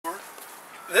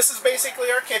this is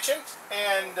basically our kitchen,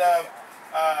 and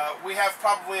we have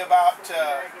probably about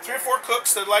 3 or 4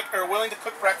 cooks that are willing to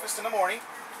cook breakfast in the morning.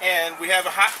 And we have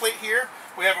a hot plate here.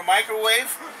 We have a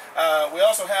microwave. We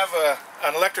also have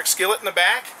an electric skillet in the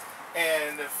back.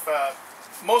 And if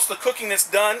most of the cooking that's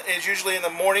done is usually in the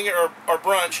morning or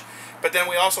brunch, but then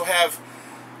we also have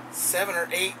 7 or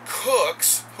 8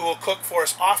 cooks who will cook for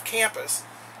us off campus.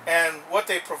 And what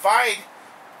they provide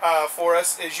for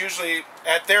us is usually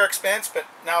at their expense, but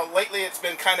now lately it's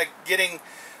been kind of getting,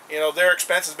 their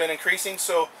expense has been increasing.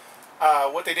 So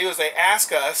what they do is they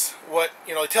ask us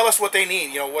they tell us what they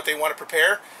need, what they want to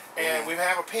prepare, and we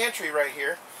have a pantry right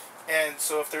here. And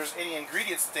so if there's any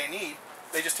ingredients that they need,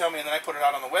 they just tell me, and then I put it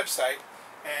out on the website.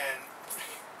 And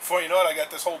before you know it, I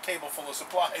got this whole table full of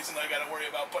supplies, and I got to worry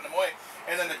about putting them away.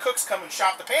 And then the cooks come and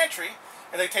shop the pantry,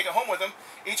 and they take it home with them.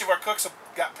 Each of our cooks have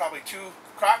got probably 2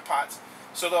 crock pots.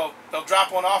 So they'll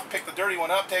drop one off, pick the dirty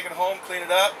one up, take it home, clean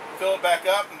it up, fill it back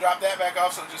up, and drop that back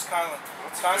off. So it's just kind of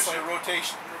constantly a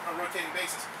rotating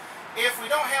basis. If we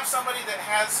don't have somebody that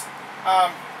has,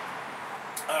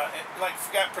 like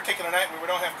that particular night where we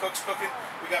don't have cooks cooking,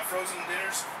 we got frozen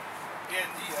dinners in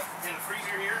the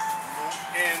freezer here,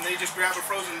 and they just grab a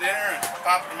frozen dinner and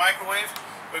pop it in the microwave.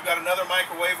 We've got another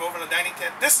microwave over in the dining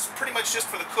tent. This is pretty much just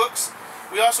for the cooks.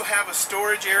 We also have a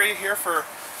storage area here for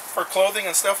clothing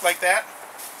and stuff like that.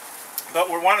 But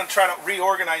we're wanting to try to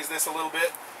reorganize this a little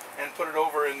bit and put it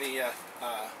over in the,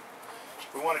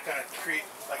 we want to kind of create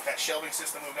like that shelving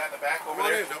system we've got in the back over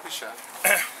there. Don't be shy.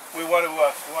 we want to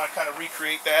kind of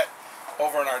recreate that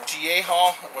over in our GA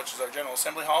hall, which is our General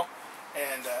Assembly hall,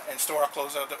 and store our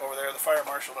clothes over there. The fire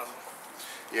marshal doesn't.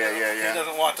 Yeah. He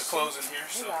doesn't want the clothes in here.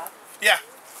 So. Hey, Rob. Yeah.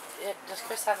 Does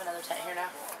Chris have another tent here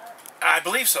now? I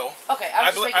believe so. Okay,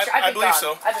 I was just making sure. I believe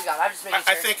so. I've been gone. I'm just making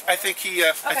sure. I think he.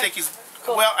 Okay. I think he's.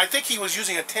 Cool. Well, I think he was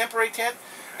using a temporary tent,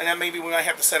 and then maybe we might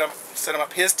have to set him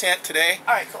up his tent today.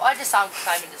 All right, cool. I just saw him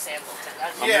climb into Samuel's tent.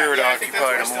 I'm here to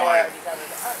occupy tomorrow.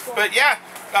 But yeah,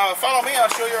 follow me. I'll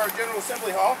show you our General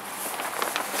Assembly hall.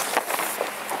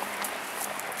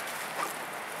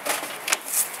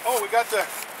 Oh, we got the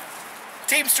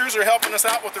Teamsters are helping us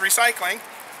out with the recycling.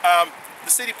 The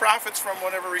city profits from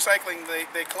whatever recycling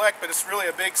they collect, but it's really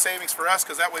a big savings for us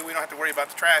because that way we don't have to worry about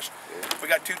the trash. We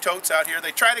got 2 totes out here.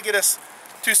 They try to get us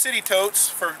 2 city totes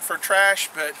for trash,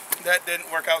 but that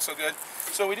didn't work out so good.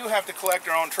 So we do have to collect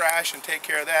our own trash and take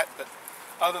care of that. But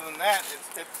other than that,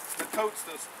 the totes,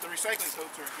 the recycling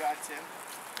totes are a godsend.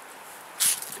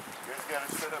 You guys got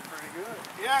it set up pretty good.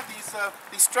 Yeah,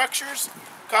 these structures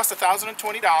cost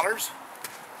 $1,020.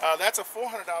 That's a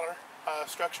 $400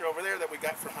 structure over there that we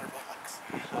got for $100.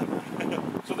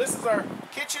 So this is our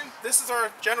kitchen. This is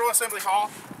our General Assembly hall.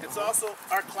 It's also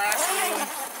our classroom.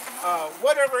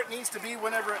 Whatever it needs to be,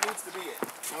 whenever it needs to be it.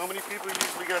 How many people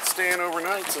usually got staying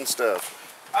overnights and stuff?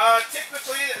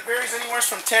 Typically, it varies anywhere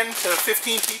from 10 to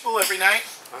 15 people every night.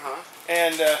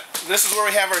 And this is where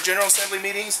we have our General Assembly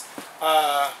meetings,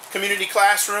 community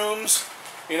classrooms,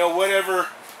 whatever.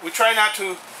 We try not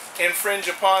to infringe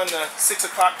upon the 6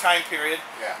 o'clock time period,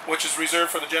 which is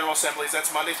reserved for the General Assemblies.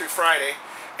 That's Monday through Friday.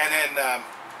 And then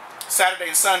Saturday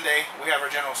and Sunday, we have our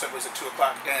General Assemblies at 2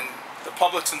 o'clock, and the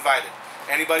public's invited.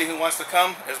 Anybody who wants to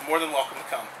come is more than welcome to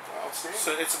come.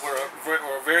 So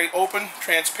we're a very open,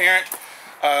 transparent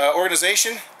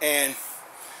organization, and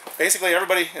basically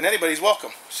everybody and anybody's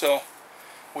welcome. So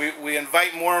we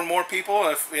invite more and more people.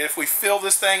 If we fill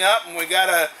this thing up and we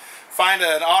gotta find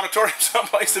an auditorium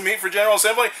someplace to meet for General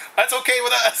Assembly, that's okay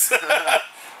with us.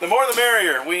 The more the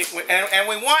merrier. We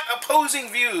want opposing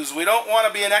views. We don't want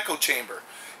to be an echo chamber.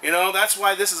 That's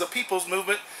why this is a people's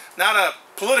movement, not a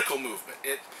political movement.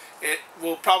 It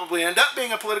will probably end up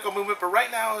being a political movement, but right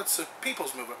now it's a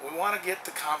people's movement. We want to get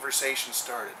the conversation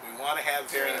started. We want to have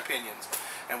varying opinions,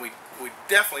 and we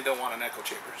definitely don't want an echo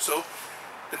chamber. So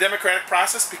the democratic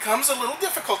process becomes a little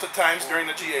difficult at times during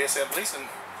the GA assemblies, and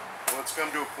well, it's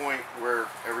come to a point where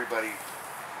everybody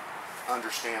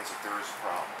understands that there is a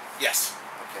problem. Yes.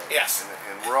 Okay. Yes.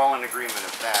 And we're all in agreement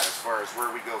of that as far as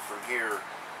where we go from here,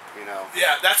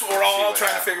 Yeah, that's what we're all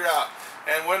trying to figure out.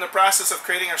 And we're in the process of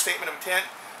creating our statement of intent.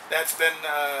 That's been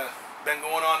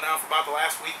going on now for about the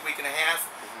last week and a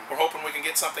half. We're hoping we can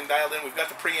get something dialed in. We've got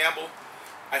the preamble.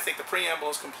 I think the preamble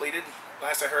is completed.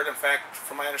 Last I heard, in fact,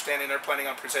 from my understanding, they're planning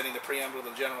on presenting the preamble to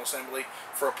the General Assembly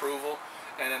for approval,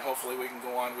 and then hopefully we can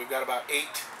go on. We've got about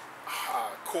 8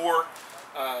 core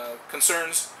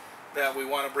concerns that we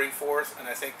want to bring forth, and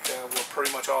I think we're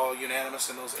pretty much all unanimous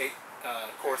in those 8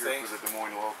 core things. For the Des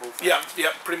Moines local thing?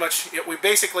 Yeah, pretty much. We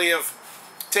basically have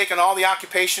taken all the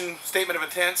occupation statement of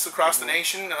intents across the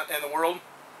nation and the world,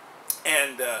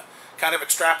 and kind of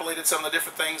extrapolated some of the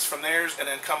different things from theirs, and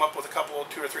then come up with a couple,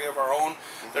 2 or 3 of our own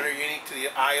that are unique to the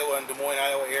Iowa and Des Moines,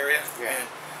 Iowa area. Yeah. And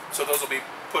so those will be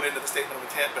put into the statement of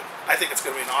intent. But I think it's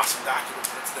going to be an awesome document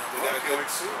when it's done. We got a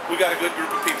good group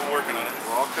of people working on it.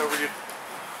 Well, I'll cover you.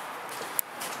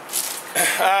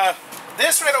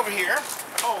 This right over here.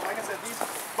 Oh, like I said,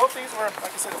 both these were,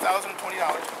 like I said, $1,020.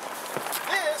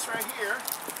 This right here,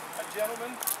 a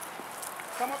gentleman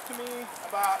come up to me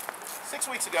about 6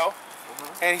 weeks ago,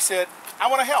 and he said, "I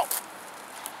want to help.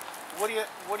 What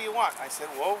do you want?" I said,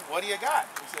 "Well, what do you got?"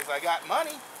 He says, "I got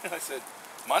money." I said,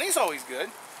 "Money's always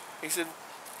good." He said,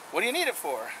 "What do you need it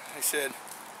for?" I said,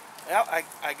 "Well, I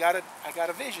got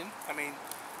a vision. I mean,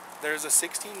 there's a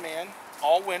 16-man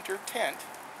all-winter tent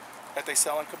that they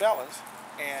sell in Cabela's,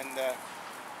 and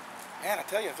man, I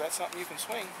tell you, if that's something you can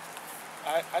swing,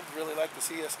 I'd really like to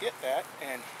see us get that."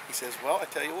 And he says, "Well, I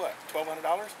tell you what,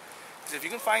 $1,200. He says, if you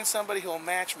can find somebody who will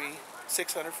match me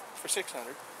 $600 for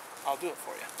 $600, I'll do it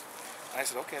for you." And I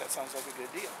said, "Okay, that sounds like a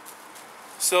good deal."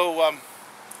 So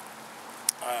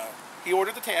he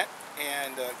ordered the tent,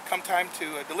 and come time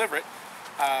to deliver it,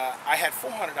 I had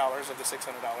 $400 of the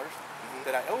 $600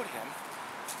 that I owed him,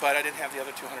 but I didn't have the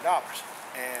other $200.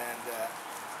 And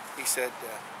he said,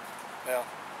 "Well,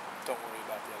 don't worry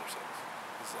about the other $6.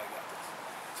 He said, I got this."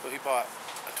 So he bought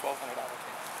a $1,200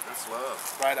 tent. That's love.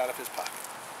 Right out of his pocket.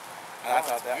 And I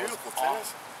thought that was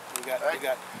awesome. We got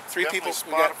 3 people.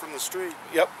 We got it from the street.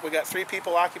 Yep, we got 3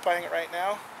 people occupying it right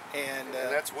now, and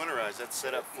that's winterized. That's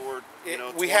set up for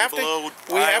we have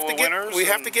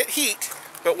to get heat.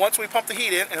 But once we pump the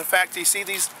heat in, and in fact, you see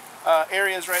these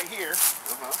areas right here.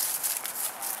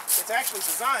 It's actually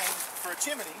designed for a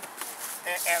chimney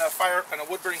and a fire and a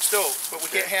wood burning stove, but we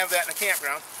can't have that in a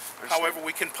campground. However,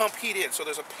 we can pump heat in. So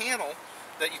there's a panel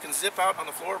that you can zip out on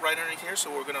the floor right underneath here. So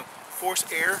we're going to force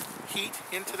air heat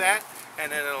into that,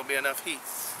 and then it'll be enough heat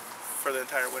for the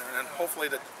entire winter. And then hopefully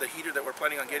the heater that we're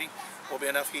planning on getting will be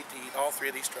enough heat to heat all 3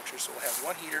 of these structures. So we'll have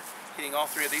one heater heating all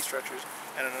 3 of these structures,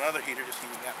 and then another heater just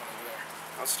heating that one over there.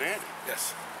 Outstanding.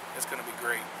 Yes, it's going to be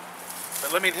great.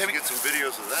 But let me get some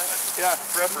videos of that. Yeah,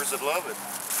 preppers would love it. Let me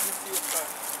see if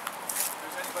there's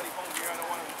anybody home here. I don't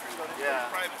want to intrude on anybody's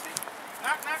privacy.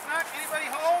 Knock, knock, knock. Anybody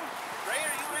home? Ray,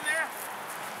 are you in there?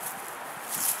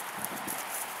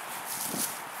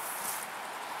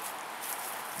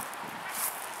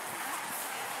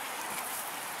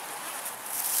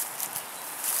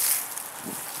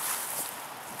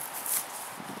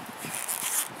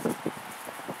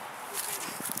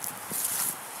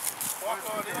 Walk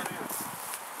on in.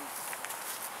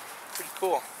 Pretty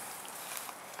cool.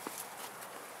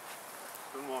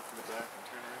 Then walk in the back and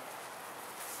turn around.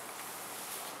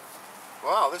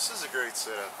 Wow, this is a great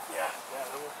setup. Yeah,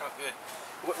 that'll work out good.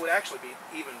 What would actually be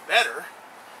even better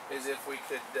is if we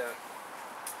could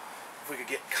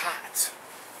get cots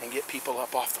and get people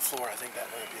up off the floor. I think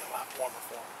that would be a lot warmer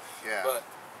for them. Yeah.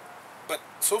 But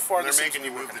so far they're making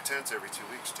you move the tents every 2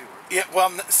 weeks too. Right? Yeah.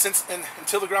 Well,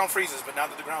 until the ground freezes, but now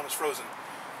that the ground is frozen,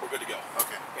 we're good to go.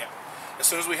 Okay. Yeah. As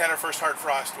soon as we had our first hard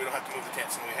frost, we don't have to move the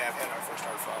tents, and we have had our first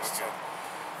hard frost. Okay. So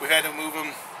we've had to move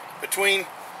them between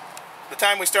the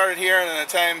time we started here and the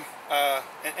time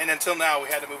and until now. We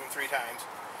had to move them 3 times.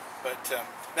 But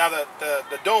now the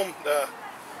dome, the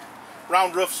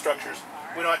round roof structures,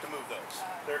 we don't have to move those.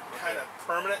 They're kind of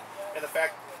permanent, and the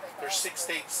fact there's 6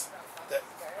 stakes that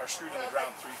are screwed in the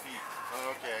ground 3 feet.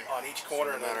 Okay. On each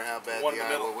corner, so no matter how bad one the in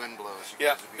the middle. Iowa wind blows, you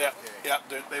Yeah, guys will be okay.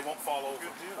 they won't fall over.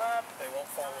 Good deal. They won't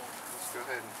fall over. Let's go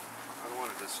ahead. I don't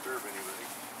want to disturb anybody.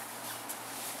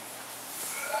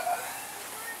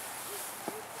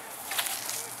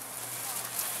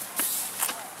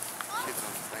 Kids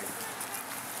on the thing.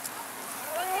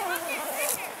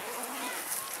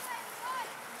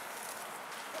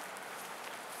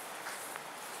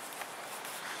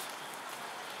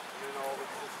 And then all the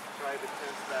private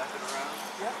tents backing around.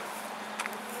 Yep.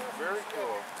 Very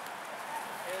cool.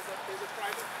 There's a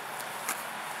private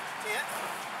tent.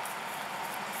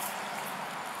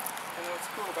 And what's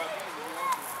cool about these is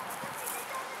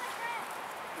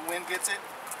the wind gets it,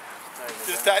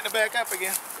 just tighten it back up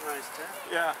again. Nice tent.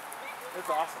 Yeah, it's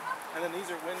awesome. And then these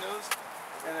are windows,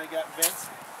 and they got vents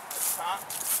at the top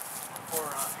for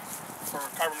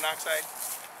carbon monoxide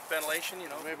ventilation. You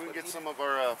know, maybe we can get some of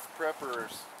our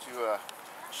preppers to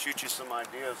shoot you some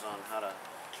ideas on how to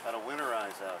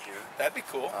winterize out here. That'd be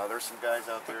cool. There's some guys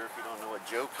out there, if you don't know what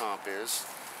Joe Comp is,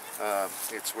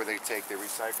 it's where they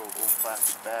recycle old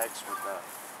plastic bags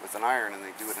with an iron, and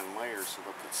they do it in layers. So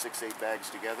they'll put 6, 8 bags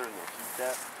together, and they'll heat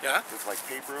that. Yeah. With like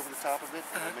paper over the top of it,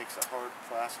 and it makes a hard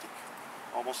plastic,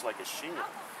 almost like a shingle.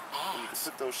 And you can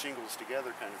put those shingles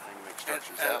together, kind of thing, and make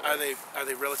structures And that way. are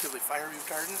they relatively fire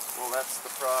retardant? Well, that's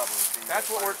the problem. See, That's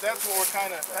what we're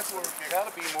kind of. That's what you got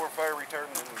to be more fire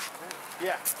retardant than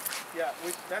Yeah.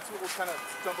 That's what we'll kind of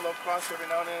stumble across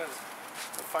every now and then is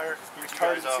the fire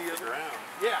guys off retardancy the ground.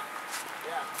 Yeah.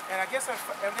 And I guess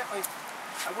evidently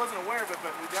I wasn't aware of it,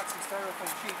 but we got some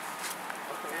styrofoam sheets.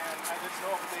 Okay. And I didn't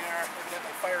know if they are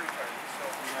evidently fire retardant. So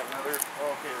we have another.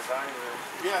 Oh, okay, the dining room.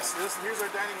 Yes, here's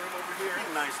our dining room over here.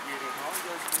 Nice getting home.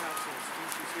 You guys can have some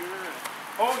speeches here.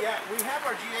 Oh yeah, we have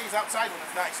our GAs outside when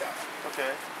it's nice out.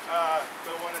 Okay.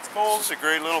 But when it's cold, it's a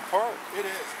great little park. It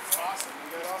is. It's awesome.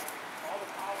 We got all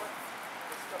the power.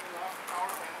 It's coming off the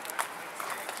power panel.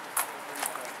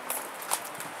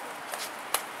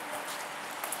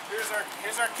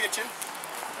 Here's our kitchen.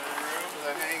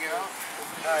 The hangout.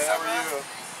 Hi, how are you?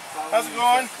 How's it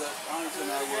going?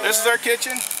 This is our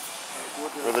kitchen.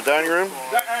 Or the dining room?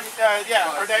 Yeah,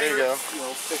 our dining room. There you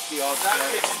go. 60 odd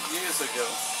years ago.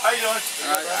 How you doing?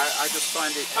 I just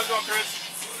find it How's it going, Chris?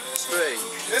 strange.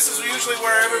 This is usually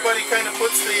where everybody kind of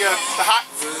puts the hot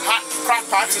crock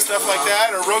pots and stuff like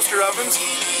that, or roaster ovens.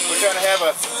 We kind of have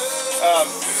a.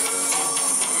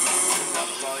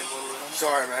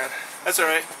 Sorry, man. That's all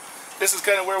right. This is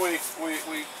kind of where we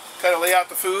kind of lay out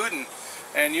the food,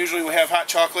 and usually we have hot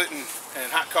chocolate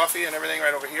and hot coffee and everything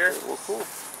right over here. Well, cool.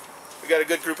 We got a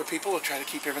good group of people who try to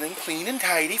keep everything clean and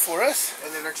tidy for us.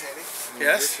 And entertaining.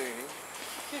 Yes.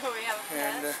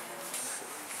 And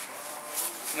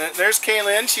And there's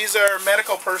Kaylin. She's our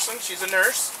medical person. She's a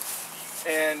nurse,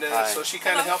 and so she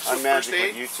kind of helps with first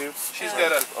aid. YouTube. She's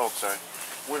got a. Oh, sorry.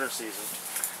 Winter season.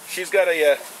 She's got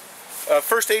a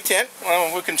first aid tent.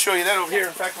 Well, we can show you that over here.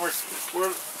 In fact, we're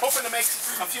hoping to make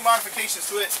a few modifications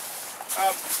to it.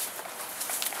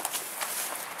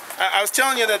 I was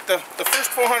telling you that the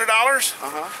first $400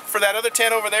 for that other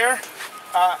tent over there,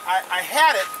 I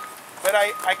had it, but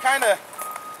I kind of.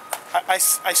 I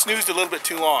snoozed a little bit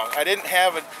too long. I didn't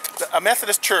have a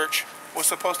Methodist church was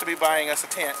supposed to be buying us a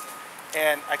tent,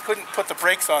 and I couldn't put the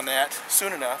brakes on that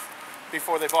soon enough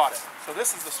before they bought it. So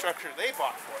this is the structure they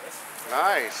bought for us.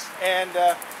 Nice. And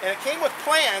it came with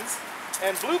plans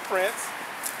and blueprints,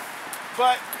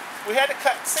 but we had to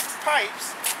cut 6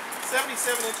 pipes,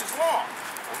 77 inches long.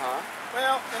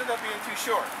 Well, ended up being too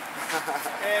short,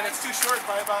 and it's too short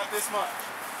by about this much.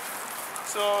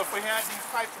 So if we had these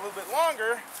pipes a little bit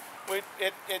longer, bring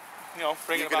it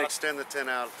about. You can extend the tent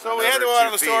out. So we had to go out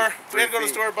of the store. We had to go to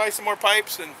the store, buy some more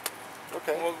pipes, and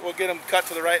we'll get them cut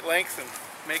to the right length and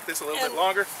make this a little bit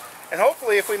longer. And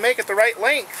hopefully, if we make it the right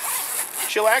length,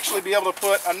 she'll actually be able to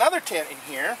put another tent in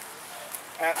here.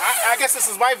 And I guess this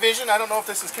is my vision. I don't know if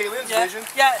this is Kaylin's vision.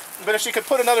 Yeah. But if she could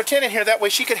put another tent in here, that way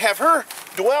she could have her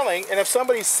dwelling, and if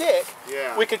somebody's sick,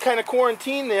 we could kind of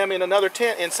quarantine them in another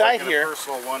tent inside like here. A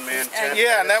personal one-man tent.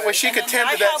 And that way she could tend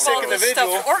to that sick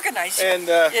individual. Stuff organized. And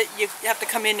you have to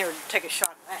come in there and take a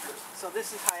shot at that. So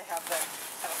this is how I have that.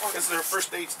 This is her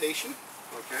first aid station.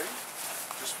 Okay.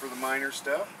 Just for the minor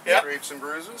stuff. Yep. Scrapes and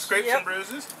bruises. Scrapes and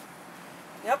bruises.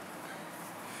 Yep.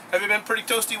 Have you been pretty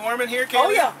toasty warm in here, Kaylin? Oh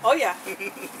yeah, oh yeah.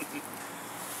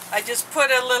 I just put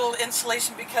a little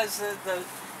insulation because the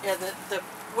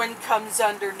wind comes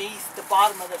underneath the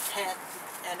bottom of the tent,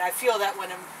 and I feel that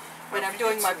when I'm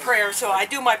doing my prayer. So I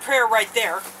do my prayer right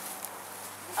there.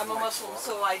 I'm a Muslim,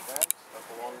 so I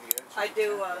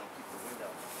do.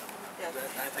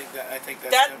 I think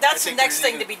that's the next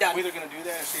thing to be done. We're either going to do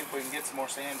that or see if we can get some more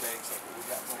sandbags like we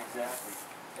got. Exactly.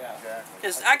 Yeah.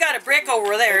 Because I got a brick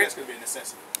over there. That's going to be a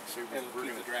necessity. We're gonna,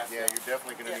 you're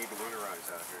definitely going to need to winterize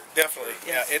out here. Definitely.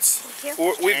 Yeah,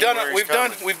 we've done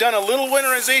a little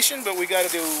winterization, but we got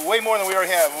to do way more than we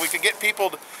already have. We could get people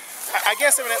to, I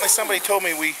guess evidently somebody told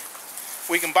me we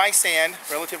can buy sand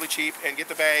relatively cheap and get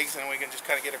the bags, and we can just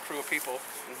kind of get a crew of people.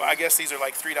 But I guess these are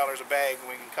like $3 a bag, and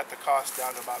we can cut the cost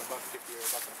down to about $1.50 or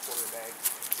 $1.25 a bag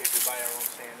if we buy our own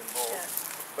sand and bulk.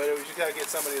 But we just got to get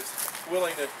somebody that's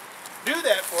willing to do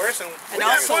that for us, and we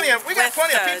got plenty of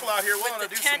people out here willing to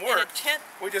do some work.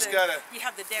 We just gotta you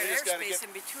have the dead airspace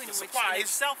in between them, which in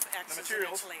itself acts as an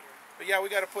insulator. But yeah, we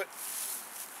got to put.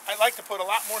 I'd like to put a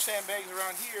lot more sandbags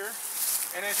around here,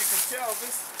 and as you can tell,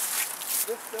 this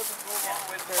doesn't go all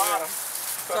the way to the bottom.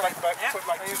 So I like to put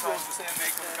like 2 rows of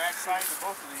sandbags on the back side of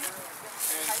both of these,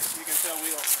 and you can tell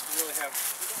we don't really have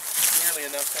nearly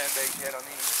enough sandbags yet on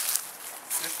these.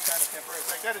 This is kind of temporary.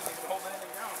 Like that isn't even holding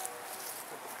anything down.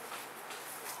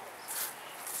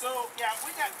 So yeah,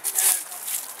 we got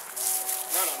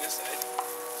not on this side.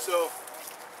 So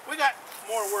we got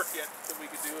more work yet that we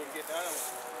could do and get done.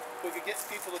 If we could get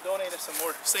people to donate us some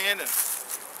more sand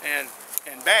and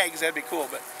bags, that'd be cool.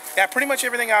 But yeah, pretty much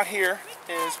everything out here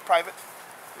is private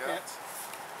tents.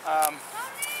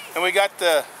 And we got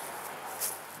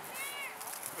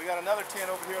another tent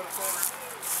over here on the corner.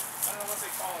 I don't know what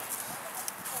they call it.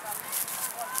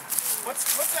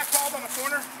 What's that called on the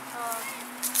corner?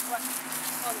 What?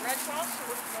 Oh, the Red Cross?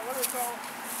 What is it called?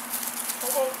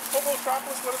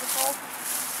 Hobotropolis, what is it called?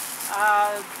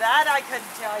 That I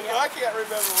couldn't tell you. Well, I can't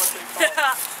remember what they call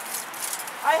it.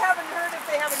 I haven't heard if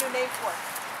they have a new name for it.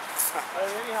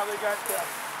 Anyhow, they got,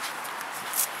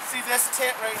 see this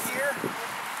tent right here?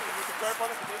 With the tarp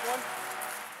on it, the big one?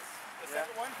 The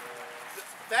second one?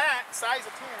 That size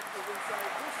of tent is inside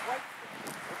this white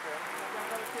tent. Okay.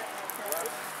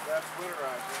 That's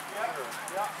winterized.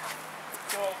 Yeah.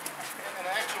 So, in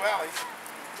actuality,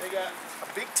 they got a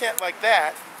big tent like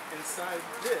that inside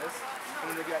this, and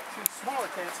then they got two smaller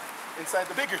tents inside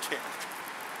the bigger tent.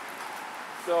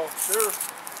 So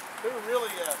they're really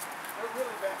vast.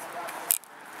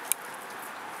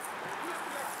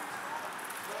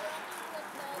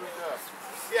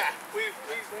 Yeah, we've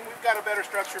got a better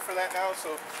structure for that now, so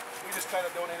we just kind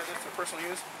of donated this for personal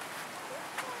use.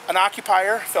 An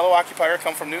fellow occupier,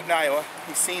 come from Newton, Iowa.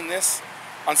 He's seen this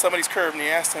on somebody's curb, and he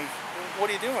asked him, "What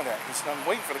are you doing with that?" He said, "I'm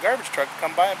waiting for the garbage truck to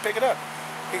come by and pick it up."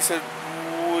 He said,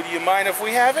 "Would you mind if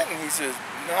we have it?" And he says,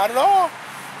 "Not at all."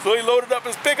 So he loaded up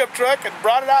his pickup truck and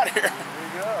brought it out here.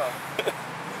 There you go.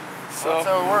 So that's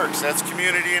how it works. That's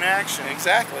community in action.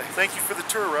 Exactly. Thank you for the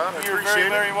tour, Rob. I You're appreciate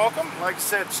very welcome. Like I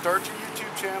said, start your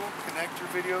YouTube channel, connect your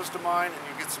videos to mine, and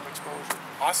you get some exposure.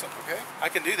 Awesome. Okay? I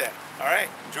can do that. All right.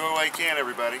 Enjoy while you can,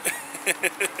 everybody.